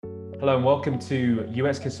Hello and welcome to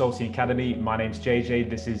UX Consulting Academy. My name's JJ.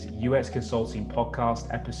 This is UX Consulting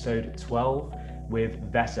Podcast, episode 12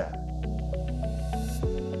 with Vesa.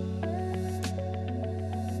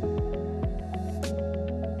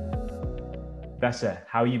 Vesa,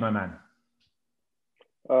 how are you, my man?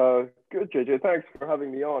 Good, JJ. Thanks for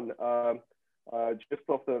having me on. Just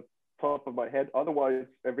off the top of my head, otherwise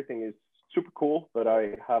everything is super cool, but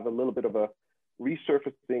I have a little bit of a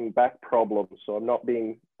resurfacing back problem, so I'm not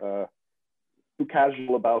being too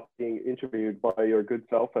casual about being interviewed by your good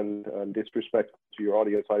self and disrespect to your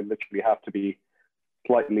audience. I literally have to be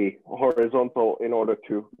slightly horizontal in order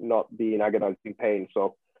to not be in agonizing pain.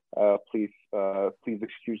 So please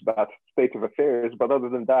excuse that state of affairs. But other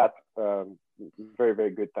than that, very, very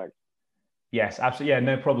good. Thanks. Yes, absolutely. Yeah,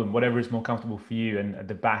 no problem. Whatever is more comfortable for you. And at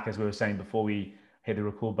the back, as we were saying before we hit the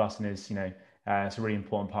record button, is it's a really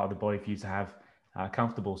important part of the body for you to have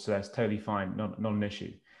comfortable. So that's totally fine, not an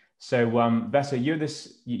issue. So Vesa,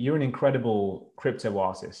 you're an incredible crypto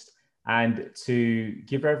artist. And to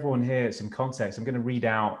give everyone here some context, I'm going to read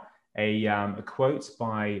out a quote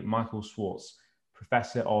by Michael Schwartz,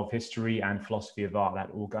 professor of history and philosophy of art at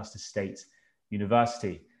Augusta State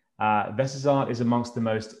University. Vesa's art is amongst the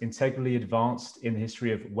most integrally advanced in the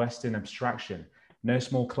history of Western abstraction. No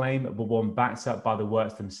small claim, but one backed up by the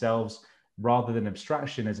works themselves. Rather than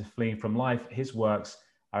abstraction as a fleeing from life, his works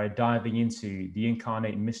are a diving into the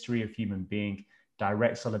incarnate mystery of human being,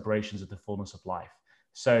 direct celebrations of the fullness of life.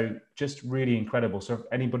 So just really incredible. So if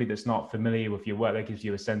anybody that's not familiar with your work, that gives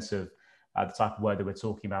you a sense of the type of work that we're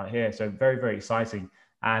talking about here. So very, very exciting.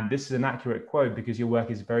 And this is an accurate quote because your work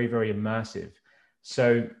is very, very immersive.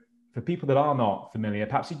 So for people that are not familiar,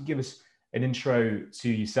 perhaps you could give us an intro to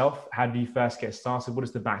yourself. How did you first get started? What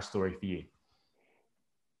is the backstory for you?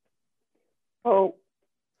 Oh,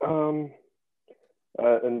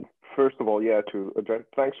 and first of all, yeah, to address,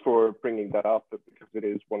 thanks for bringing that up because it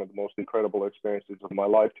is one of the most incredible experiences of my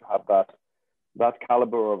life to have that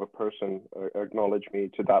caliber of a person acknowledge me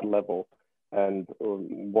to that level. And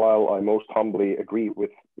while I most humbly agree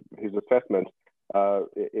with his assessment,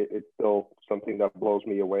 it's still something that blows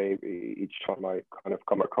me away each time I kind of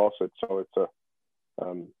come across it. So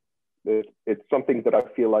it's something that I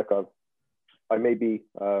feel like I maybe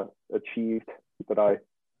achieved that I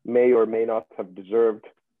may or may not have deserved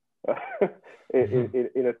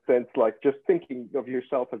in a sense. Like just thinking of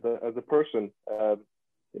yourself as a person,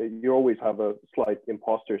 you always have a slight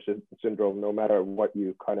imposter syndrome, no matter what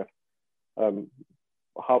you kind of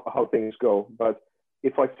how things go. But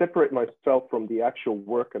if I separate myself from the actual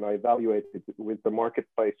work and I evaluate it with the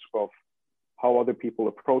marketplace of how other people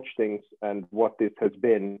approach things and what this has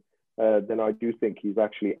been, then I do think he's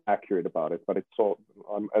actually accurate about it. But it's all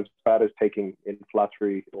I'm as bad as taking in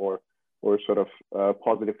flattery or sort of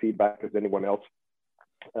positive feedback as anyone else.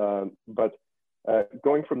 But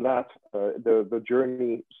going from that, the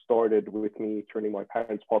journey started with me turning my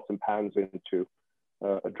parents' pots and pans into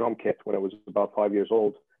a drum kit when I was about 5 years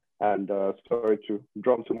old, and started to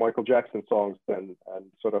drum to Michael Jackson songs and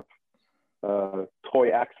sort of toy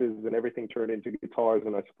axes, and everything turned into guitars.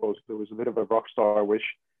 And I suppose there was a bit of a rock star wish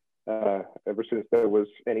ever since there was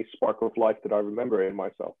any spark of life that I remember in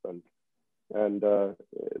myself. And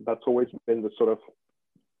that's always been the sort of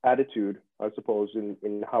attitude, I suppose,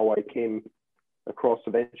 in how I came across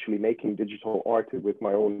eventually making digital art with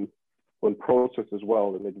my own process as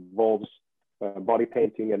well. And it involves body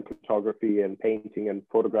painting and photography and painting and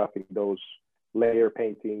photographing those layer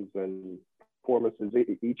paintings and performances.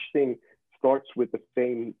 Each thing starts with the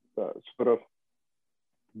same sort of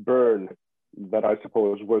burn that I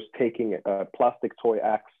suppose was taking a plastic toy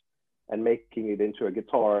axe and making it into a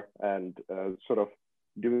guitar and sort of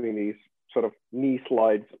doing these sort of knee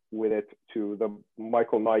slides with it to the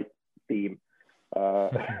Michael Knight theme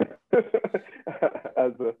as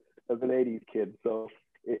an 80s kid. So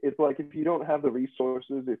it's like if you don't have the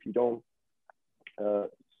resources, if you don't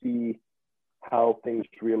see how things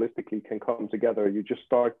realistically can come together, you just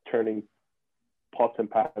start turning pots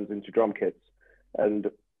and pans into drum kits,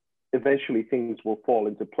 and eventually things will fall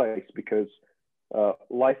into place because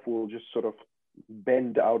life will just sort of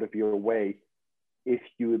bend out of your way if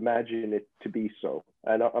you imagine it to be so.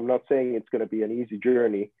 And I'm not saying it's going to be an easy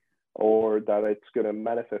journey or that it's going to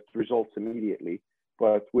manifest results immediately,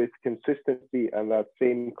 but with consistency and that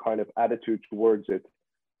same kind of attitude towards it,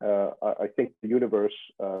 I think the universe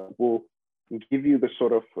will give you the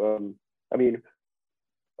sort of,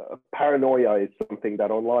 paranoia is something that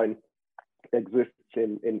online exists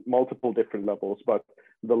in multiple different levels, but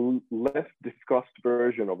the less discussed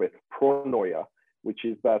version of it, pronoia, which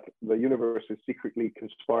is that the universe is secretly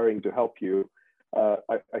conspiring to help you,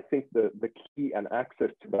 I think the key and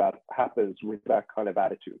access to that happens with that kind of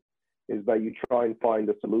attitude, is that you try and find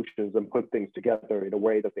the solutions and put things together in a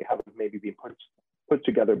way that they haven't maybe been put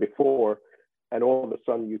together before. And all of a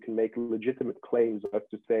sudden you can make legitimate claims as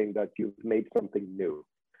to saying that you've made something new,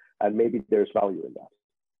 and maybe there's value in that.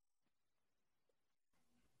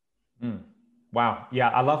 Mm. Wow. Yeah,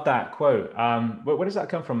 I love that quote. Where does that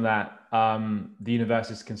come from, that the universe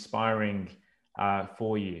is conspiring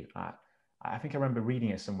for you? I think I remember reading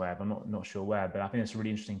it somewhere, but I'm not sure where, but I think it's a really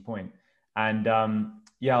interesting point. And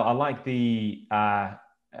yeah, I like the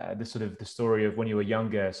sort of the story of when you were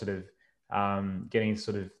younger, sort of getting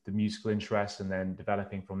sort of the musical interest and then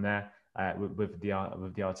developing from there with the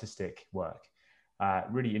artistic work.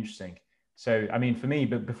 Really interesting. So, I mean, for me,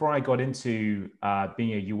 but before I got into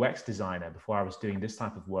being a UX designer, before I was doing this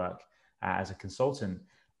type of work as a consultant,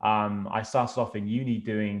 I started off in uni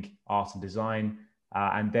doing art and design,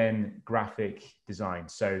 and then graphic design.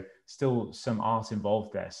 So still some art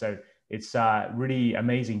involved there. So it's really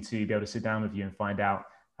amazing to be able to sit down with you and find out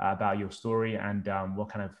about your story and what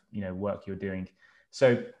kind of work you're doing.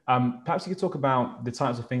 So perhaps you could talk about the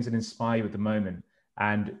types of things that inspire you at the moment,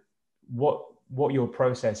 and what your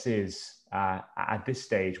process is at this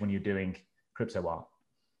stage when you're doing crypto art.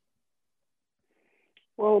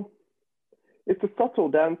 Well, it's a subtle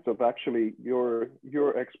dance of actually your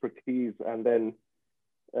expertise and then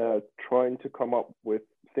trying to come up with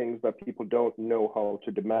things that people don't know how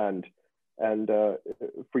to demand. And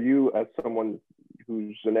for you, as someone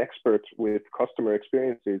who's an expert with customer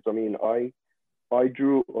experiences, I mean, I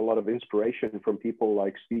drew a lot of inspiration from people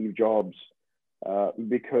like Steve Jobs,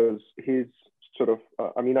 because his sort of,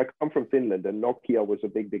 I mean, I come from Finland, and Nokia was a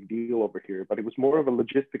big deal over here, but it was more of a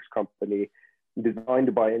logistics company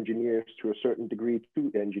designed by engineers to a certain degree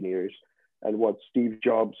to engineers. And what Steve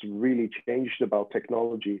Jobs really changed about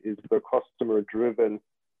technology is the customer-driven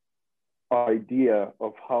idea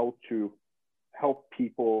of how to help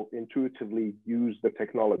people intuitively use the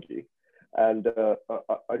technology. And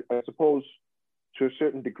I suppose to a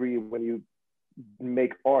certain degree, when you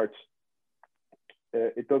make art,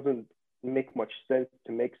 it doesn't make much sense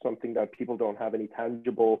to make something that people don't have any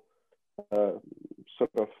tangible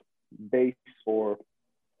sort of base or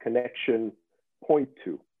connection point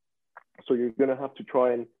to. So you're going to have to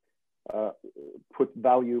try and put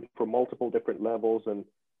value from multiple different levels.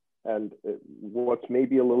 And what's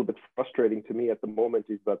maybe a little bit frustrating to me at the moment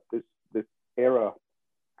is that this era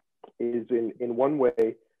is in one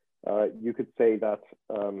way, you could say that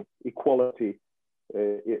equality,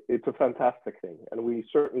 it's a fantastic thing. And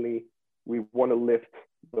we want to lift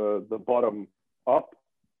the bottom up,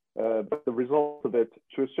 but the result of it,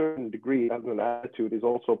 to a certain degree, as an attitude, is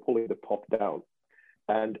also pulling the top down.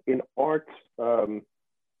 And in art,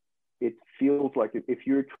 it feels like if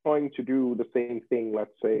you're trying to do the same thing,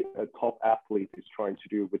 let's say a top athlete is trying to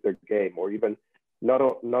do with their game, or even not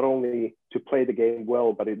only to play the game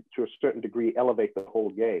well, but to a certain degree elevate the whole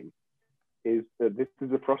game, this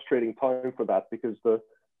is a frustrating time for that, because the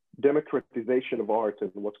democratization of art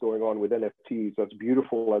and what's going on with NFTs, as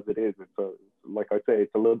beautiful as it is, like I say,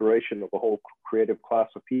 it's a liberation of a whole creative class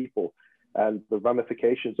of people, and the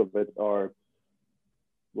ramifications of it are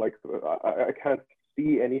like, I can't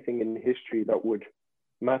see anything in history that would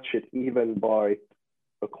match it, even by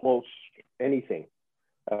a close anything,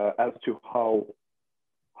 as to how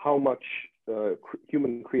much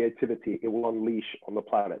human creativity it will unleash on the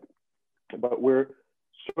planet. But we're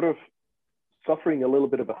sort of suffering a little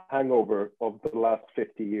bit of a hangover of the last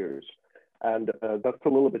 50 years. And that's a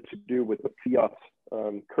little bit to do with the fiat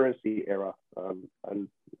currency era. And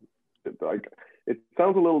it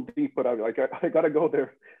sounds a little deep, but I got to go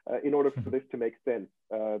there in order for this to make sense.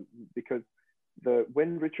 Because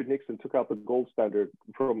when Richard Nixon took out the gold standard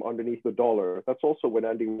from underneath the dollar, that's also when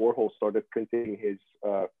Andy Warhol started printing his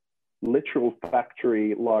literal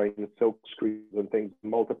factory line silk screens and things,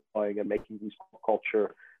 multiplying and making these pop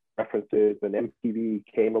culture references. And MTV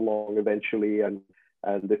came along eventually, and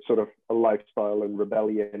it's sort of a lifestyle and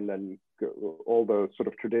rebellion, and all the sort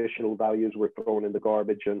of traditional values were thrown in the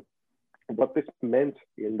garbage. And what this meant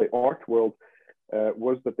in the art world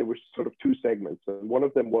was that there were sort of two segments. And one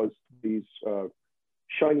of them was these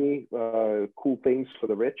shiny, cool things for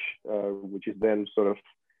the rich, which is then sort of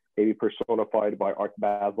maybe personified by Art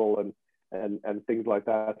Basel and things like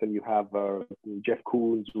that. And you have Jeff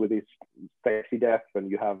Koons with his Sexy Death,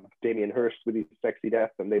 and you have Damien Hirst with his Sexy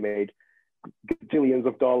Death, and they made gajillions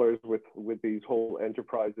of dollars with these whole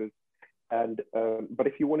enterprises. And but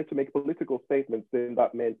if you wanted to make political statements, then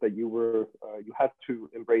that meant that you had to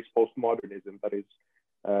embrace postmodernism. That is,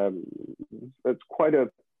 it's quite a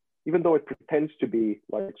even though it pretends to be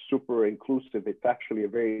like super inclusive, it's actually a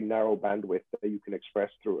very narrow bandwidth that you can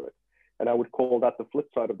express through it. And I would call that the flip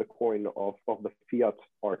side of the coin of the fiat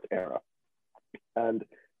art era. And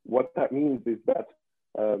what that means is that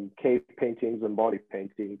cave paintings and body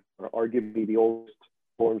painting are arguably the oldest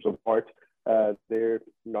forms of art. They're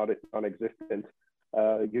not non-existent.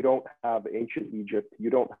 You don't have ancient Egypt.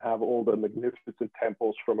 You don't have all the magnificent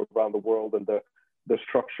temples from around the world and the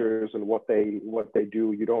structures and what they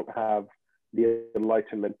do. You don't have the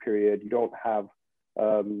Enlightenment period. You don't have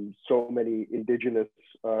so many indigenous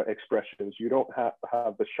expressions. You don't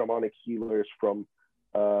have the shamanic healers from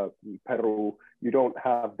Peru. You don't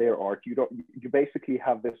have their art. You basically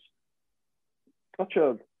have this such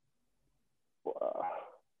a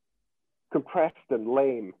compressed and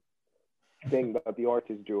lame thing that the art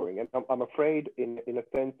is doing. And I'm afraid in a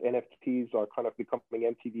sense, NFTs are kind of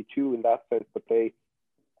becoming MTV2 in that sense, but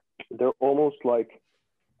they're almost like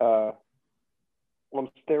on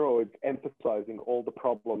steroids, emphasizing all the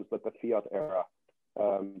problems that the fiat era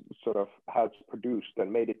sort of has produced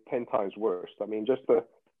and made it 10 times worse. I mean, just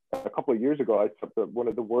a couple of years ago, one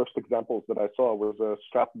of the worst examples that I saw was a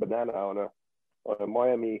strapped banana on a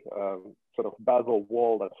Miami sort of basil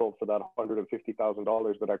wall that sold for that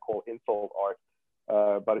 $150,000 that I call insult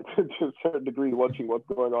art. But to a certain degree, watching what's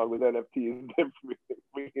going on with NFTs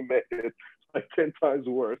really made it like 10 times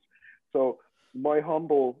worse. So my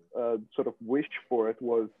humble sort of wish for it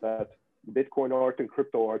was that Bitcoin art and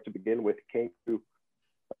crypto art to begin with came to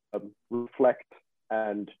reflect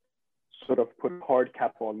and sort of put a hard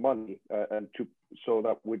cap on money so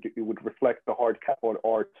that it would reflect the hard cap on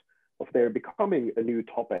art of there becoming a new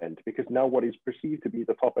top end, because now what is perceived to be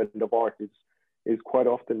the top end of art is quite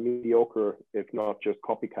often mediocre, if not just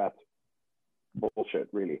copycat bullshit,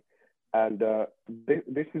 really. And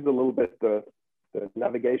this is a little bit the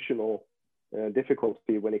navigational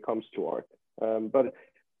difficulty when it comes to art. But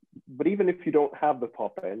even if you don't have the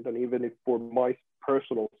top end, and even if for my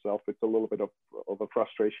personal self, it's a little bit of a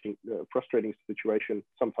frustrating situation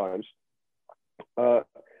sometimes,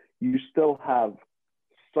 you still have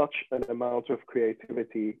such an amount of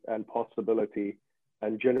creativity and possibility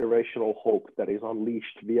and generational hope that is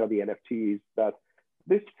unleashed via the NFTs, that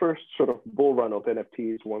this first sort of bull run of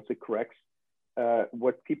NFTs, once it corrects,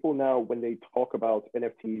 what people now, when they talk about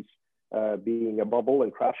NFTs being a bubble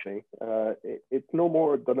and crashing, it's no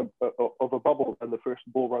more than of a bubble than the first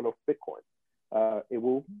bull run of Bitcoin. It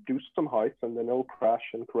will do some heights and then it'll crash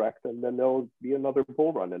and correct, and then there'll be another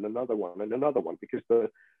bull run and another one and another one, because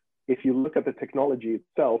if you look at the technology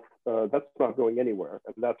itself, that's not going anywhere.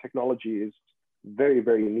 And that technology is very,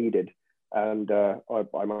 very needed. And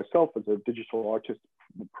I myself, as a digital artist,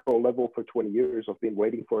 pro level for 20 years, I've been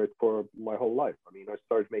waiting for it for my whole life. I mean, I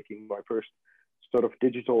started making my first sort of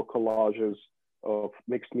digital collages of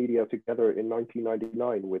mixed media together in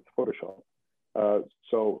 1999 with Photoshop.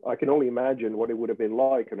 So I can only imagine what it would have been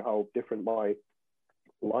like and how different my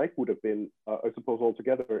life would have been, I suppose,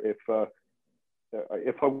 altogether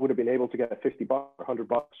if I would have been able to get $50,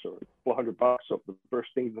 $100, or $100 of the first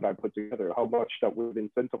things that I put together, how much that would have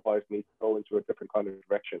incentivized me to go into a different kind of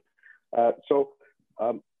direction. So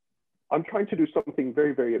I'm trying to do something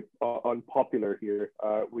very, very unpopular here,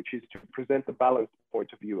 which is to present a balanced point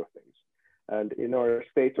of view of things. And in our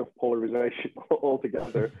state of polarization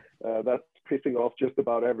altogether, that's pissing off just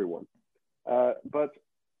about everyone. But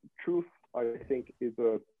truth, I think, is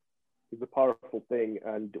a powerful thing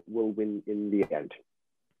and will win in the end.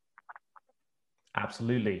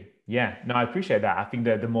 Absolutely. Yeah, no, I appreciate that. I think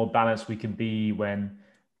that the more balanced we can be when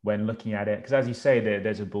looking at it, because as you say,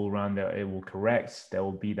 there's a bull run that it will correct. There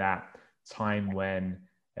will be that time when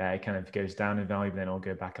it kind of goes down in value, but then it'll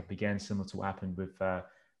go back up again, similar to what happened with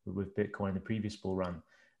Bitcoin in the previous bull run.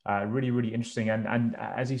 Really, really interesting. And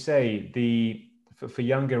as you say, for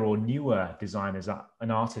younger or newer designers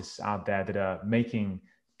and artists out there that are making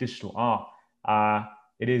digital art,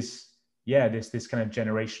 it is, this kind of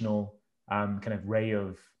generational kind of ray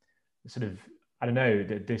of sort of, I don't know,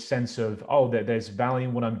 this sense of, there's value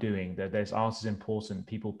in what I'm doing, that there's art is important,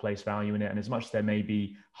 people place value in it. And as much as there may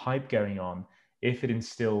be hype going on, if it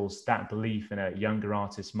instills that belief in a younger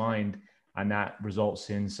artist's mind and that results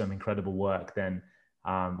in some incredible work, then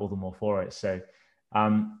all the more for it. So,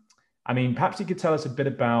 I mean, perhaps you could tell us a bit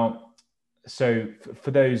about, so for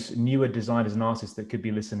those newer designers and artists that could be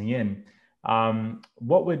listening in,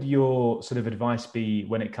 what would your sort of advice be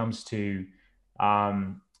when it comes to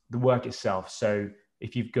the work itself? So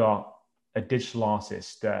if you've got a digital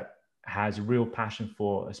artist that has a real passion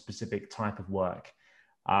for a specific type of work,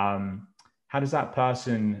 how does that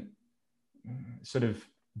person sort of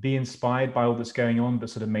be inspired by all that's going on, but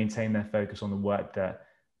sort of maintain their focus on the work that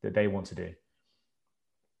that they want to do?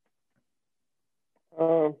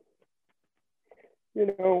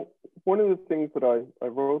 You know, one of the things that I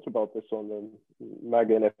wrote about this on the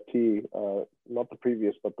MAGA NFT, not the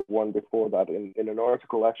previous, but the one before that, in an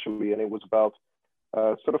article actually, and it was about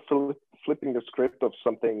sort of flipping the script of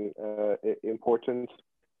something important,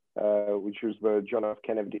 which was the John F.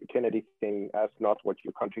 Kennedy thing: "Ask not what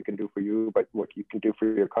your country can do for you, but what you can do for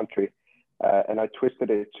your country." And I twisted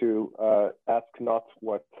it to ask not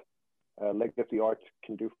what legacy art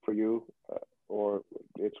can do for you, or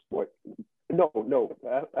it's what. No.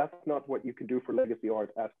 Ask not what you can do for legacy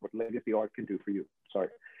art. Ask what legacy art can do for you. Sorry.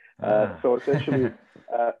 So essentially,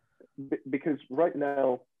 because right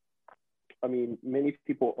now, I mean, many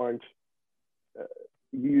people aren't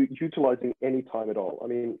utilizing any time at all. I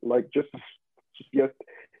mean, like it's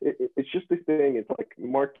just this thing. It's like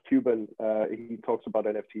Mark Cuban. He talks about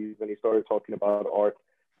NFTs and he started talking about art.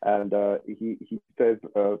 And he says,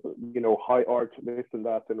 you know, high art, this and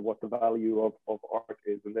that, and what the value of art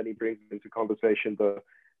is. And then he brings into conversation the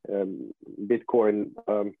Bitcoin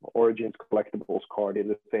Origins collectibles card in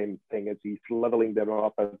the same thing, as he's leveling them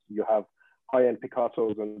up as you have high-end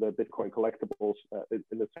Picassos and the Bitcoin collectibles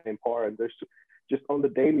in the same par. And there's just on the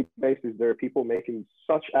daily basis, there are people making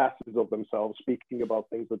such asses of themselves, speaking about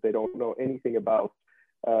things that they don't know anything about.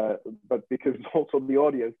 But because also the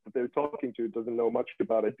audience that they're talking to doesn't know much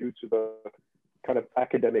about it due to the kind of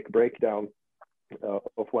academic breakdown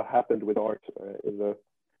of what happened with art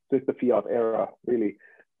since the fiat era, really.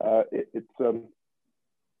 It's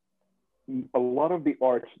a lot of the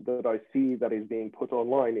art that I see that is being put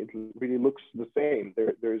online, it really looks the same.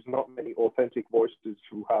 There's not many authentic voices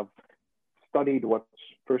who have studied what's,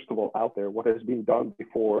 first of all, out there, what has been done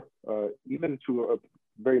before, even to a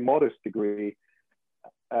very modest degree.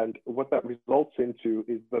 And what that results into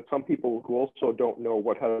is that some people who also don't know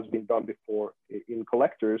what has been done before in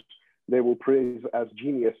collectors, they will praise as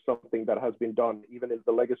genius something that has been done even in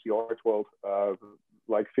the legacy art world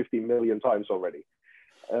like 50 million times already.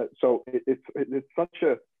 So it's such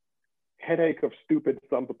a headache of stupid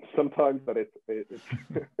sometimes that it's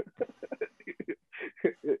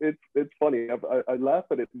funny. I laugh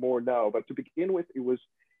at it more now, but to begin with, it was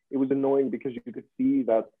annoying because you could see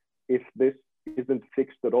that if this isn't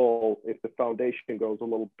fixed at all, if the foundation goes a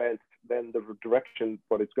little bent, then the direction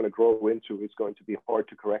what it's going to grow into is going to be hard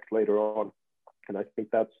to correct later on. And I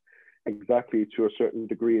think that's exactly to a certain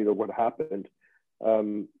degree what happened.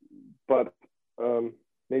 But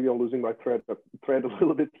maybe I'm losing my thread a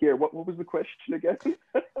little bit here. What was the question again?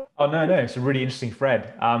 Oh, no, it's a really interesting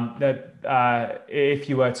thread. If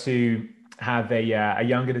you were to have a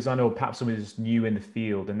younger designer, or perhaps someone who's new in the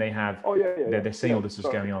field, and they have, they're seeing all this is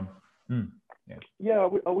going on. Yeah,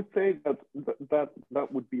 I would say that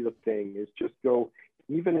would be the thing, is just go,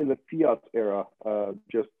 even in the fiat era,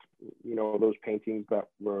 just, you know, those paintings that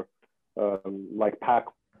were like Pac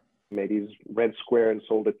made his red square and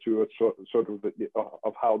sold it to a sort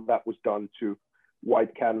of how that was done to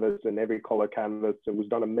white canvas and every color canvas. It was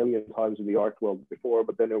done a million times in the art world before,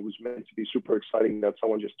 but then it was meant to be super exciting that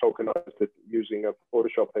someone just tokenized it using a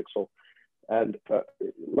Photoshop pixel. And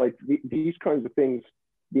like these kinds of things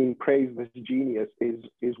being praised as genius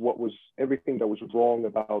is what was everything that was wrong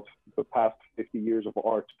about the past 50 years of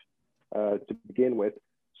art to begin with.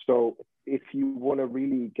 So if you want to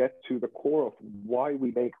really get to the core of why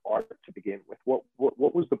we make art to begin with, what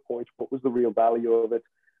was the point? What was the real value of it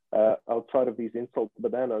outside of these insult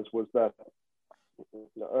bananas? Was that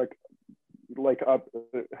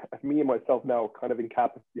me and myself now kind of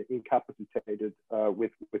incapacitated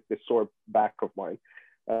with this sore back of mine.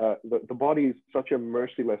 The body is such a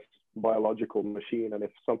merciless biological machine, and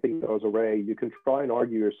if something goes awry, you can try and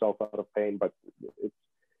argue yourself out of pain, but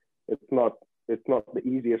it's not the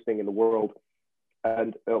easiest thing in the world.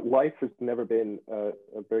 And life has never been a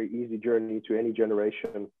very easy journey to any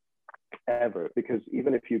generation ever, because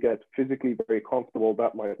even if you get physically very comfortable,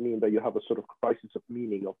 that might mean that you have a sort of crisis of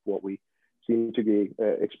meaning of what we seem to be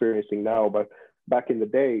experiencing now. But back in the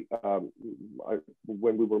day,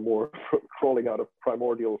 when we were more crawling out of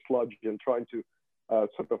primordial sludge and trying to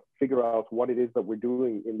sort of figure out what it is that we're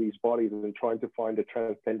doing in these bodies and trying to find a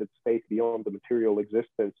transcendent state beyond the material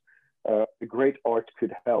existence, the great art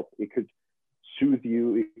could help. It could soothe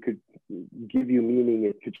you, it could give you meaning,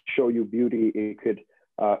 it could show you beauty, it could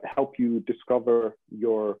help you discover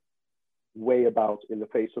your way about in the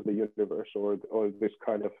face of the universe, or this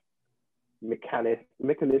kind of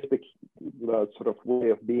mechanistic sort of way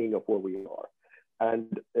of being of where we are.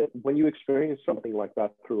 And when you experience something like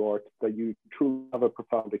that through art, that you truly have a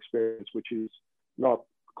profound experience, which is not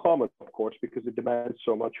common, of course, because it demands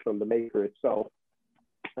so much from the maker itself.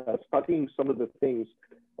 studying some of the things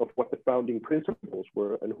of what the founding principles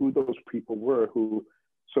were and who those people were who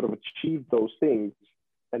sort of achieved those things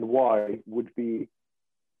and why would be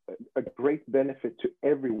a great benefit to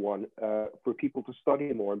everyone, for people to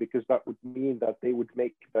study more, because that would mean that they would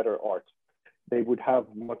make better art. They would have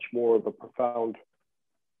much more of a profound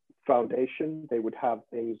foundation. They would have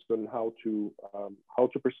things on how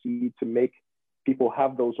to proceed to make people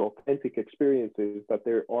have those authentic experiences, that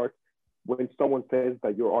their art, when someone says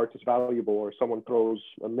that your art is valuable or someone throws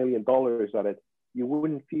 $1 million at it, you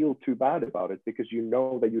wouldn't feel too bad about it because you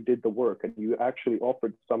know that you did the work and you actually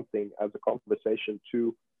offered something as a compensation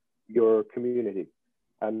to your community.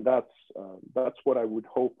 And that's what I would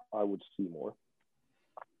hope I would see more.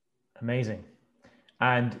 Amazing.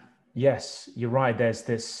 And yes, you're right. There's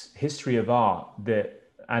this history of art that,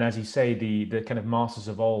 and as you say, the kind of masters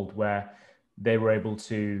of old, where they were able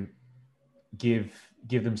to give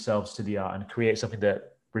themselves to the art and create something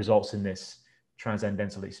that results in this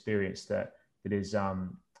transcendental experience that is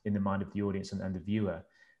in the mind of the audience and the viewer.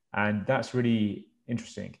 And that's really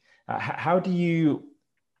interesting. How do you,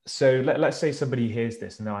 so let's say somebody hears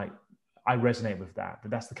this and they're like, I resonate with that,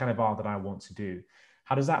 that's the kind of art that I want to do.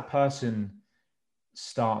 How does that person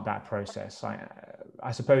start that process?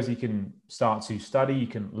 I suppose you can start to study, you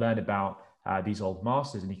can learn about these old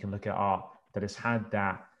masters, and you can look at art that has had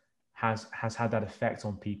that effect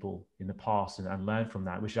on people in the past and learn from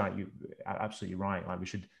that, which you are absolutely right. Like we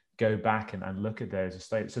should go back and look at those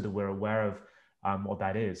so that we're aware of what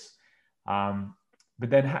that is. But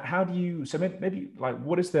then how do you, so maybe like,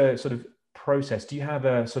 what is the sort of process? Do you have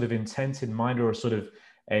a sort of intent in mind, or a sort of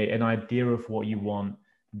an idea of what you want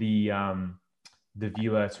the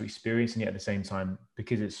viewer to experience? And yet at the same time,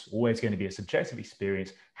 because it's always going to be a subjective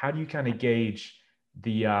experience, how do you kind of gauge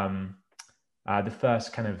the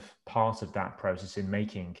first kind of part of that process in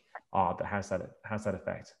making art that has that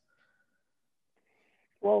effect?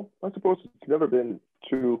 Well, I suppose it's never been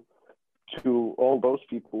to all those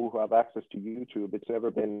people who have access to YouTube, it's never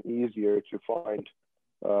been easier to find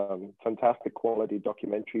fantastic quality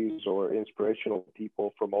documentaries or inspirational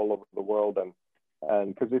people from all over the world.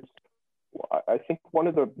 And because I think one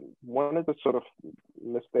of the sort of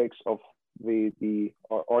mistakes of the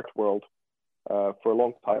art world for a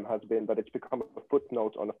long time has been that it's become a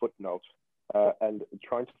footnote on a footnote, and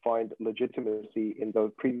trying to find legitimacy in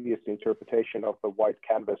the previous interpretation of the white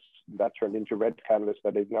canvas that turned into red canvas,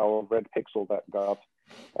 that is now a red pixel that got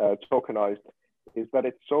tokenized, is that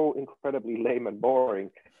it's so incredibly lame and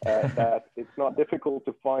boring that it's not difficult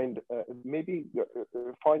to find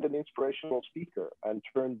find an inspirational speaker and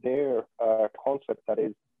turn their concept that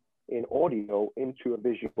is in audio into a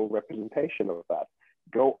visual representation of that.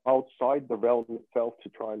 Go outside the realm itself to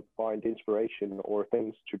try and find inspiration or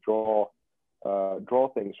things to draw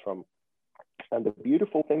things from. And the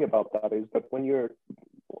beautiful thing about that is that when you're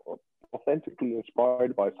authentically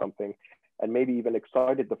inspired by something, and maybe even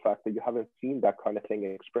excited the fact that you haven't seen that kind of thing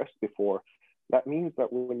expressed before, that means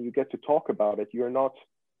that when you get to talk about it, you're not,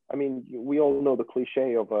 I mean, we all know the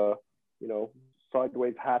cliche of a,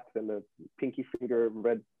 sideways hat and a pinky finger,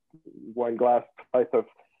 red wine glass type of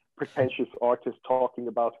pretentious artist talking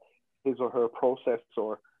about his or her process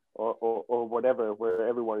or whatever, where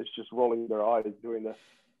everyone is just rolling their eyes, doing the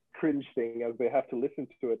cringe thing as they have to listen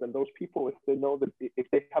to it. And those people, if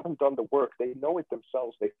they haven't done the work, they know it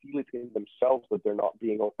themselves, they feel it in themselves that they're not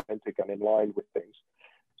being authentic and in line with things.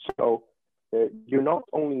 So you're not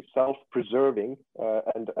only self-preserving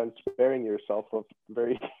and sparing yourself of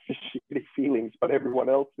very shitty feelings, but everyone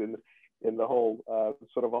else in the whole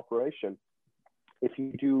sort of operation. If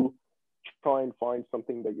you do try and find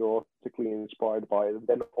something that you're authentically inspired by,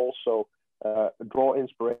 then also draw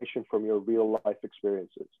inspiration from your real life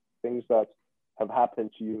experiences, things that have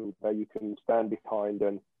happened to you that you can stand behind,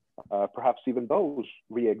 and perhaps even those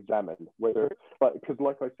re-examine because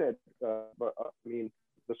like I said, the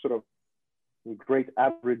sort of great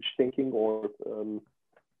average thinking or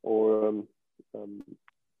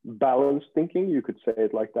balanced thinking, you could say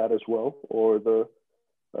it like that as well, or the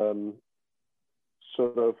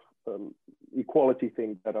sort of equality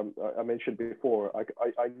thing that I mentioned before.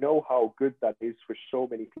 I know how good that is for so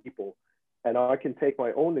many people, and I can take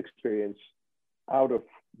my own experience out of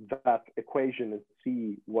that equation and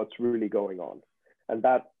see what's really going on, and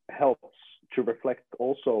that helps to reflect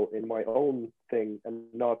also in my own thing and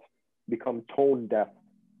not become tone deaf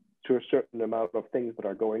to a certain amount of things that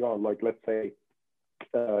are going on. Like, let's say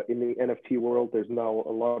in the NFT world, there's now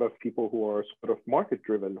a lot of people who are sort of market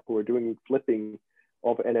driven, who are doing flipping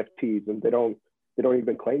of NFTs, and they don't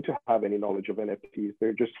even claim to have any knowledge of NFTs.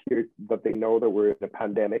 They're just here that they know that we're in a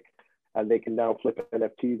pandemic, and they can now flip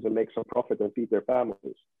NFTs and make some profit and feed their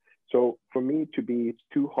families. So for me to be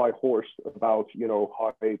too high horse about,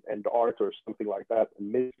 high end art or something like that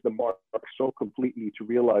and miss the mark so completely to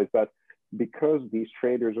realize that because these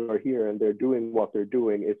traders are here and they're doing what they're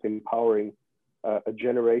doing, it's empowering a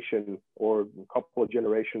generation or a couple of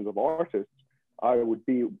generations of artists, I would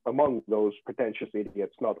be among those pretentious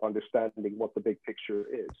idiots not understanding what the big picture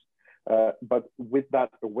is. But with that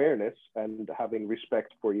awareness and having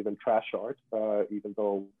respect for even trash art, even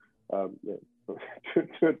though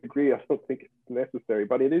to a degree I don't think it's necessary,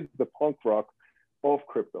 but it is the punk rock of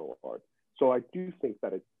crypto art. So I do think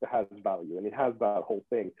that it has value and it has that whole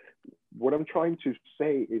thing. What I'm trying to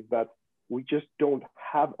say is that we just don't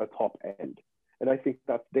have a top end. And I think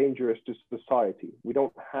that's dangerous to society. We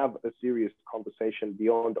don't have a serious conversation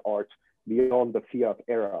beyond art, beyond the fiat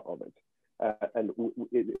era of it.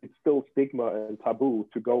 It's still stigma and taboo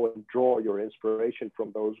to go and draw your inspiration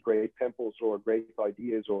from those great temples or great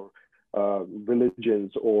ideas or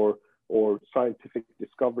religions or scientific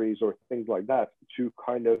discoveries or things like that to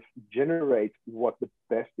kind of generate what the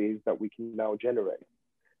best is that we can now generate.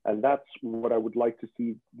 And that's what I would like to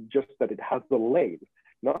see, just that it has the lane.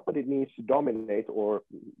 Not that it needs to dominate or,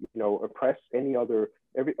 oppress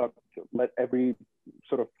let every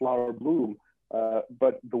sort of flower bloom.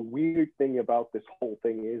 But the weird thing about this whole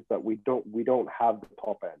thing is that we don't have the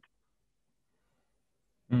top end.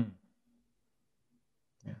 Mm.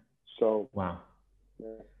 Yeah. So. Wow.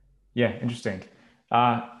 Yeah, interesting.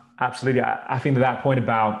 Absolutely. I think that point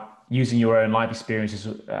about using your own life experiences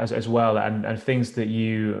as well, and things that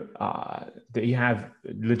you have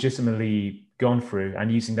legitimately gone through,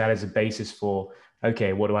 and using that as a basis for,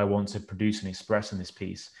 okay, what do I want to produce and express in this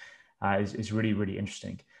piece, is really, really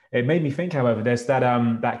interesting. It made me think, however, there's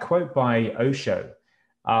that quote by Osho,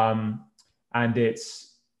 and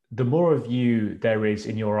it's, the more of you there is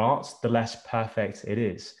in your art, the less perfect it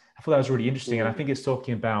is. I thought that was really interesting. And I think it's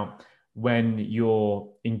talking about when you're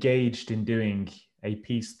engaged in doing a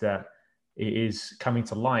piece that is coming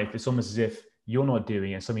to life, it's almost as if you're not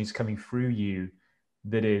doing it, something's coming through you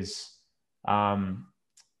that is, I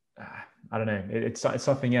don't know, it's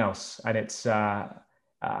something else. And it's,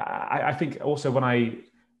 I think also when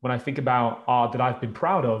I think about art that I've been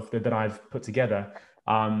proud of, that I've put together,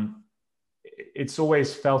 it's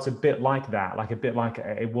always felt a bit like that, like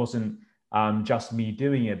it wasn't just me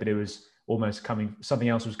doing it, but it was almost something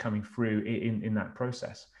else was coming through in that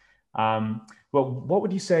process. Well, what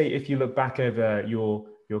would you say if you look back over your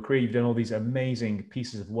career? You've done all these amazing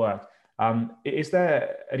pieces of work. Is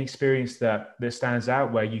there an experience that stands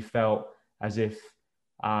out where you felt as if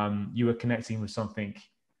you were connecting with something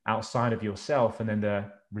outside of yourself, and then the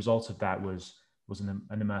result of that was an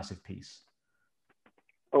immersive piece?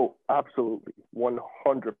 Oh, absolutely,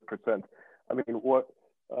 100%. I mean,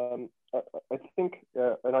 I think,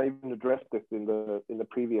 and I even addressed this in the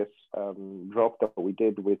previous drop that we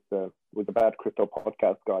did with the Bad Crypto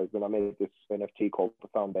podcast guys, and I made this NFT called The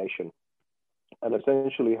Foundation. And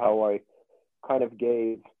essentially how I kind of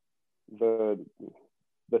gave the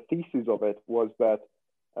thesis of it was that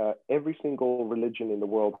every single religion in the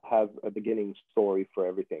world has a beginning story for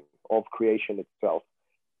everything, of creation itself.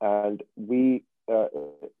 And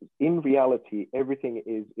in reality, everything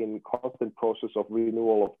is in constant process of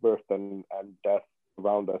renewal of birth and death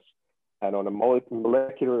around us. And on a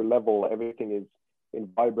molecular level, everything is in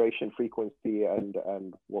vibration, frequency, and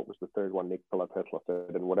what was the third one Nikola Tesla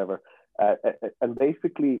said, and whatever. And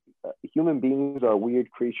basically, human beings are a weird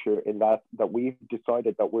creature in that we've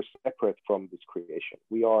decided that we're separate from this creation.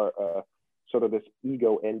 We are sort of this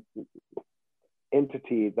ego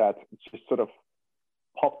entity that just sort of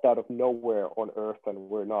popped out of nowhere on Earth, and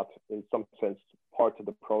we're not, in some sense, part of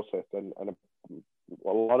the process. And a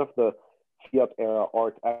lot of the fiat era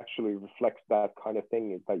art actually reflects that kind of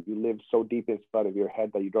thing, is that you live so deep inside of your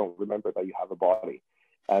head that you don't remember that you have a body.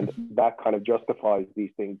 And that kind of justifies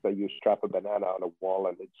these things, that you strap a banana on a wall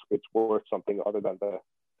and it's worth something other than the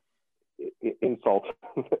insult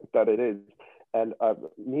that it is. And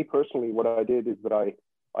me personally, what I did is that I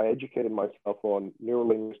educated myself on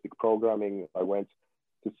neurolinguistic programming. I went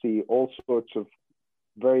to see all sorts of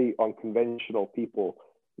very unconventional people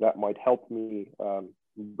that might help me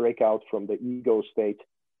break out from the ego state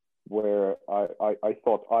where I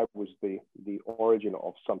thought I was the origin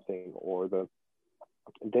of something, or the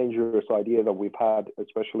dangerous idea that we've had,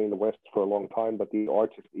 especially in the West, for a long time, that the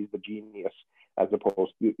artist is the genius, as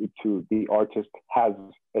opposed to the artist has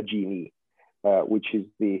a genie, which is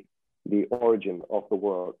the origin of the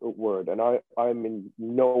word. And I'm in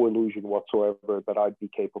no illusion whatsoever that I'd be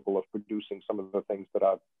capable of producing some of the things that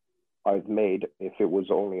I've made if it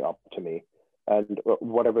was only up to me. And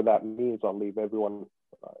whatever that means, I'll leave everyone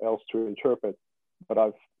else to interpret. But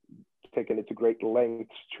I've taken it to great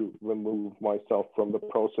lengths to remove myself from the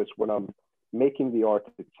process when I'm making the art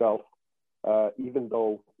itself, even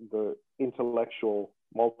though the intellectual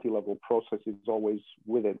multi-level process is always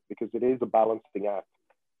with it, because it is a balancing act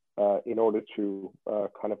in order to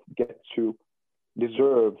kind of get to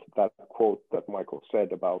deserve that quote that Michael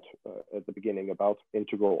said about at the beginning about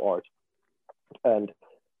integral art. And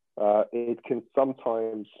it can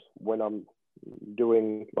sometimes, when I'm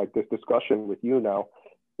doing like this discussion with you now,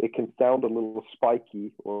 it can sound a little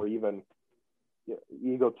spiky or even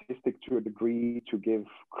egotistic to a degree to give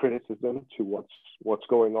criticism to what's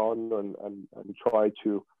going on and try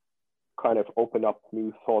to kind of open up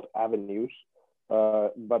new thought avenues.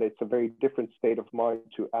 But it's a very different state of mind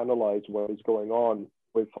to analyze what is going on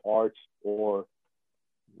with art or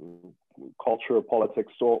culture,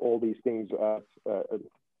 politics, or all these things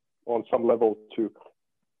on some level to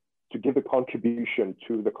give a contribution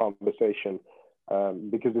to the conversation,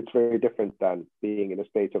 because it's very different than being in a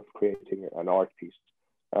state of creating an art piece.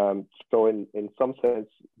 So in some sense,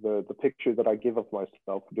 the picture that I give of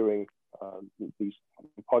myself during these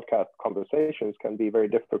podcast conversations can be very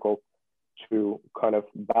difficult to kind of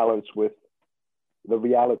balance with the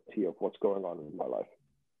reality of what's going on in my life.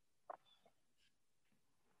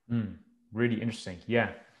 Really interesting.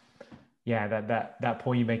 Yeah. That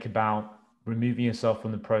point you make about removing yourself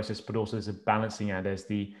from the process, but also there's a balancing act. There's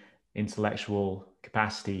the intellectual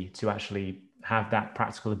capacity to actually have that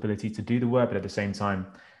practical ability to do the work, but at the same time,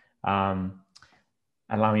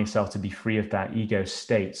 allowing yourself to be free of that ego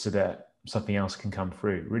state so that something else can come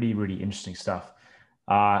through. Really, really interesting stuff.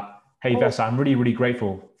 Hey, Vesa, I'm really, really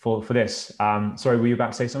grateful for this. Sorry, were you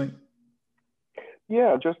about to say something?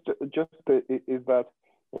 Yeah, just is that,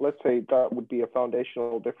 let's say that would be a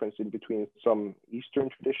foundational difference in between some Eastern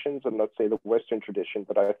traditions and let's say the Western tradition,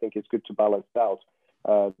 but I think it's good to balance out.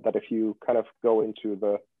 That if you kind of go into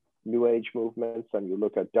the New Age movements and you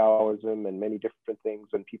look at Taoism and many different things,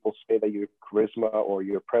 and people say that your charisma or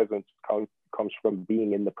your presence comes from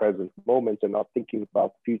being in the present moment and not thinking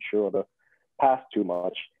about the future or the past too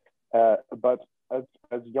much. But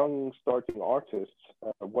as young starting artists,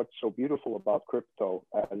 what's so beautiful about crypto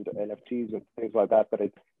and NFTs and things like that, that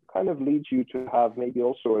it kind of leads you to have maybe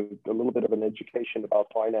also a little bit of an education about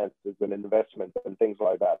finances and investment and things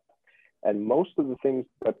like that. And most of the things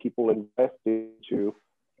that people invest into,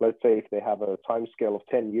 let's say if they have a time scale of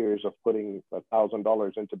 10 years of putting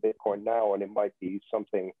 $1,000 into Bitcoin now, and it might be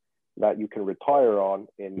something that you can retire on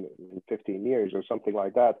in 15 years or something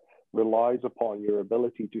like that, relies upon your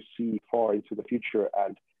ability to see far into the future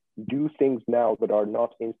and do things now that are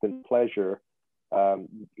not instant pleasure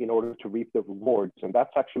in order to reap the rewards. And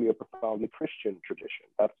that's actually a profoundly Christian tradition.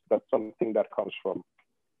 That's something that comes from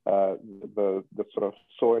the sort of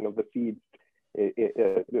sowing of the seeds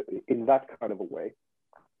in that kind of a way.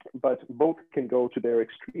 But both can go to their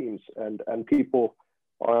extremes, and people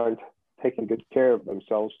aren't taking good care of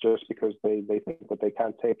themselves just because they think that they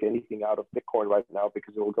can't take anything out of Bitcoin right now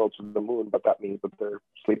because it will go to the moon, but that means that they're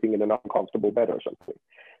sleeping in an uncomfortable bed or something.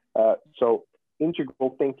 So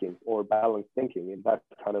integral thinking or balanced thinking in that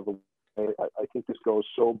kind of a way, I think this goes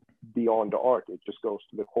so beyond art. It just goes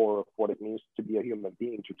to the core of what it means to be a human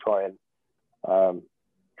being, to try and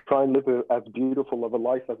live as beautiful of a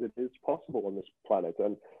life as it is possible on this planet.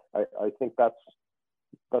 And I think that's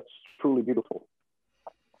truly beautiful.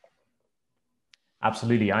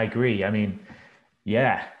 Absolutely, I agree. I mean,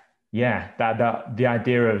 that the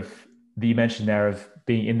idea of that you mentioned there of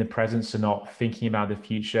being in the present, so not thinking about the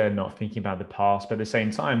future, not thinking about the past, but at the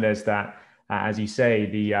same time, there's that, as you say,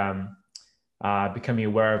 the becoming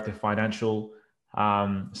aware of the financial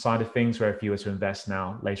side of things, where if you were to invest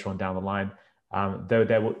now, later on down the line, though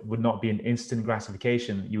there would not be an instant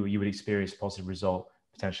gratification, you would experience a positive result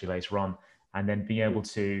potentially later on, and then being able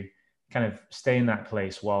to kind of stay in that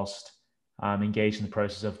place whilst engage in the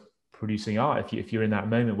process of producing art if you're in that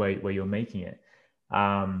moment where you're making it.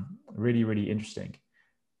 Really, really interesting.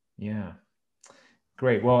 Yeah.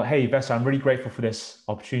 Great. Well, hey, Vesa, I'm really grateful for this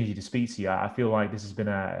opportunity to speak to you. I feel like this has been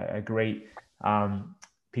a great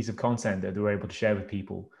piece of content that we're able to share with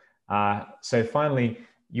people. So finally,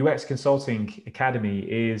 UX Consulting Academy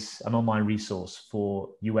is an online resource for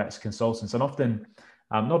UX consultants. And often,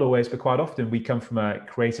 not always, but quite often, we come from a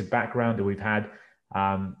creative background, or we've had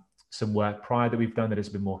some work prior that we've done that has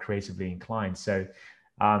been more creatively inclined. So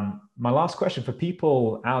my last question for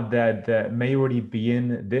people out there that may already be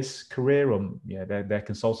in this career, or they're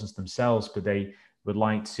consultants themselves, but they would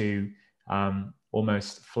like to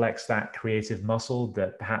almost flex that creative muscle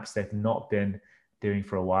that perhaps they've not been doing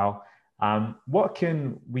for a while. What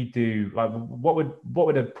can we do? Like, what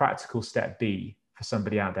would a practical step be for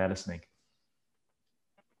somebody out there listening?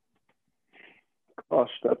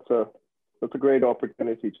 Gosh, that's a great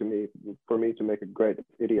opportunity for me to make a great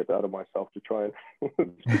idiot out of myself, to try and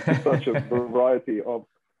speak to such a variety of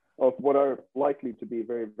what are likely to be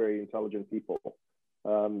very, very intelligent people.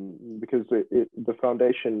 Because the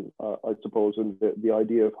foundation, I suppose, and the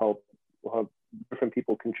idea of how different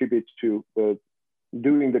people contribute to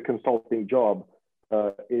doing the consulting job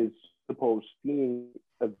is, suppose, seeing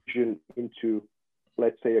a vision into,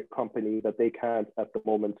 let's say, a company that they can't at the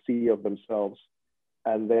moment see of themselves,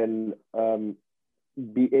 and then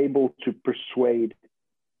be able to persuade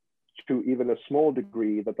to even a small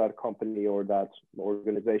degree that that company or that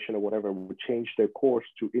organization or whatever would change their course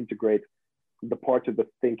to integrate the part of the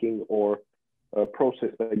thinking or process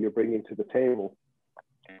that you're bringing to the table.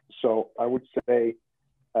 So I would say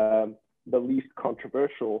the least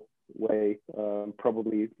controversial way,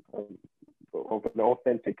 probably of an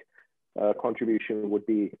authentic contribution, would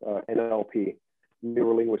be NLP,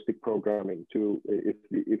 neuro-linguistic programming. To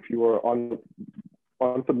if you are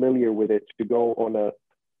unfamiliar with it, to go on a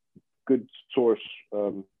good source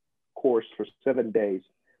course for 7 days,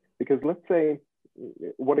 because let's say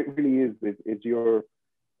what it really is your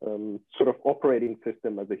sort of operating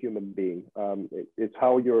system as a human being. It's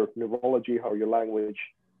how your neurology, how your language,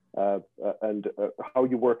 and how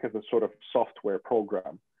you work as a sort of software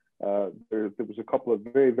program. There was a couple of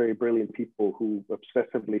very, very brilliant people who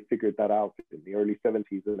obsessively figured that out in the early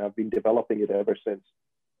 70s and have been developing it ever since.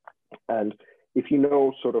 And if you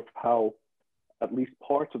know sort of how at least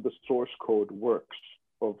part of the source code works,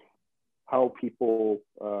 of how people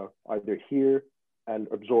either hear and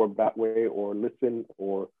absorb that way, or listen,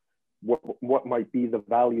 or what might be the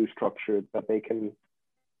value structure that they can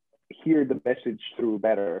hear the message through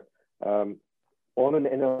better. On an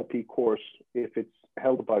NLP course, if it's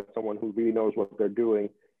held by someone who really knows what they're doing,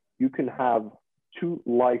 you can have 2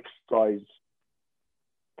 life-size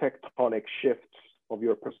tectonic shifts of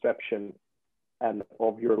your perception and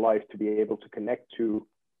of your life to be able to connect to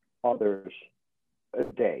others a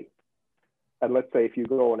day. And let's say if you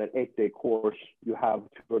go on an 8-day course, you have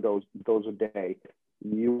 2 of those a day,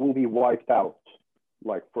 you will be wiped out.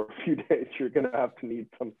 Like for a few days, you're going to have to need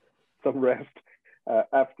some rest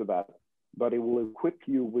after that. But it will equip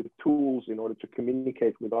you with tools in order to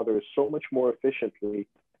communicate with others so much more efficiently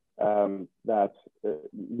that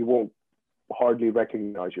you won't hardly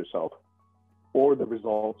recognize yourself or the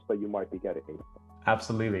results that you might be getting.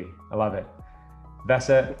 Absolutely. I love it. That's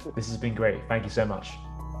it. This has been great. Thank you so much.